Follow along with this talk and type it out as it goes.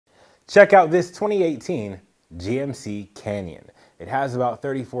Check out this 2018 GMC Canyon. It has about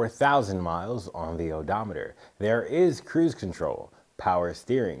 34,000 miles on the odometer. There is cruise control, power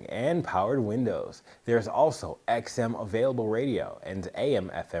steering, and powered windows. There's also XM available radio and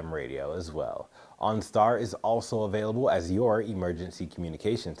AM/FM radio as well. OnStar is also available as your emergency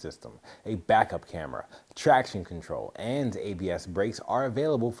communication system. A backup camera, traction control, and ABS brakes are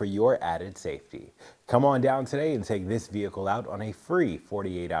available for your added safety. Come on down today and take this vehicle out on a free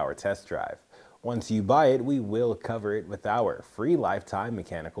 48-hour test drive. Once you buy it, we will cover it with our free lifetime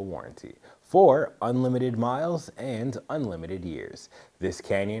mechanical warranty for unlimited miles and unlimited years. This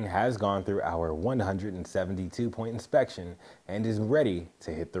Canyon has gone through our 172-point inspection and is ready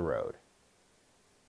to hit the road.